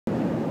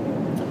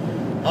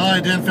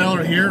Hi, Dan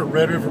Fowler here,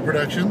 Red River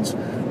Productions.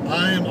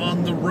 I am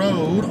on the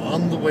road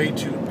on the way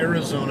to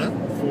Arizona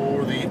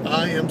for the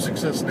I Am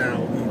Success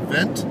Now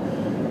event,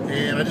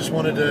 and I just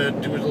wanted to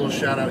do a little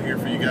shout out here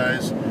for you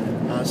guys.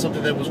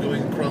 Something that was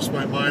going across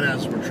my mind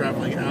as we're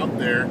traveling out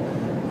there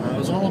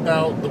was all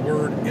about the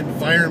word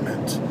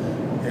environment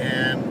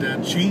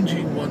and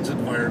changing one's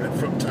environment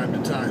from time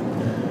to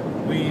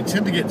time. We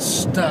tend to get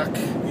stuck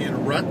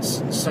in ruts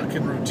and stuck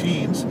in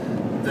routines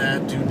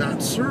that do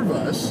not serve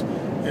us.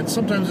 And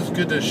sometimes it's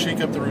good to shake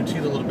up the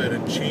routine a little bit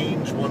and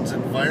change one's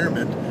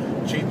environment,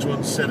 change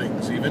one's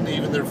settings, even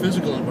their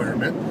physical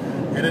environment.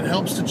 And it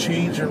helps to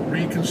change and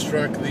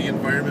reconstruct the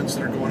environments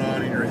that are going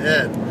on in your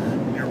head,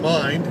 in your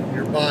mind,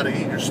 your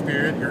body, your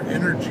spirit, your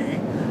energy.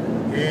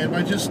 And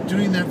by just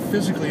doing that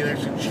physically and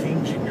actually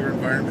changing your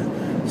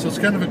environment. So it's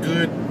kind of a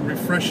good,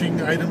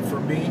 refreshing item for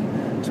me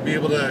to be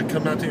able to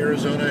come out to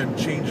Arizona and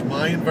change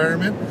my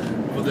environment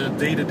for the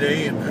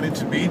day-to-day in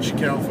Huntington Beach,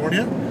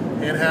 California,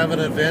 and have an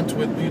event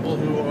with people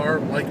who are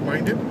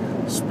like-minded,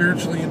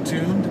 spiritually in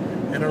tuned,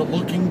 and are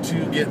looking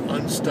to get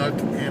unstuck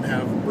and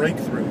have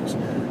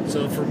breakthroughs.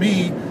 So for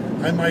me,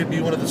 I might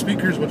be one of the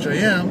speakers, which I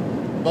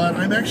am, but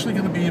I'm actually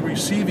going to be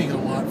receiving a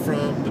lot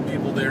from the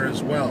people there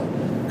as well,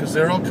 because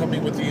they're all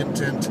coming with the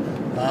intent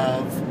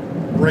of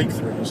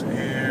breakthroughs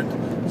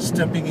and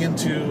stepping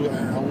into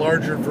a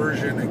larger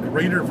version, a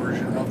greater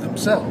version of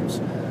themselves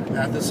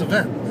at this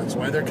event. That's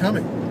why they're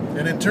coming.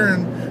 And in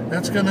turn,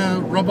 that's going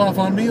to rub off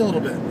on me a little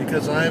bit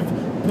because I've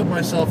put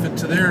myself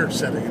into their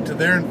setting, into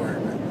their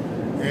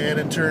environment. And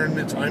in turn,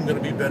 I'm going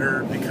to be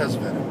better because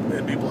of it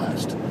and be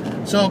blessed.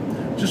 So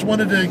just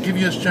wanted to give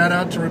you a shout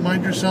out to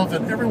remind yourself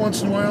that every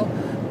once in a while,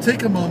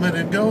 take a moment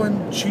and go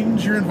and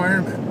change your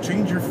environment,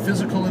 change your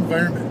physical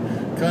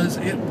environment, because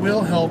it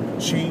will help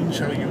change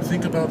how you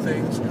think about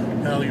things,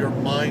 how your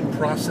mind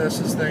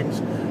processes things,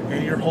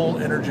 and your whole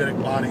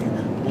energetic body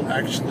will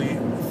actually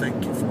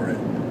thank you for it.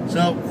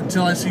 So,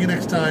 until I see you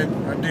next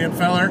time, I'm Dan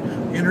Fowler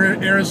in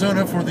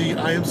Arizona for the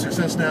I Am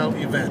Success Now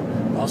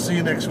event. I'll see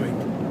you next week.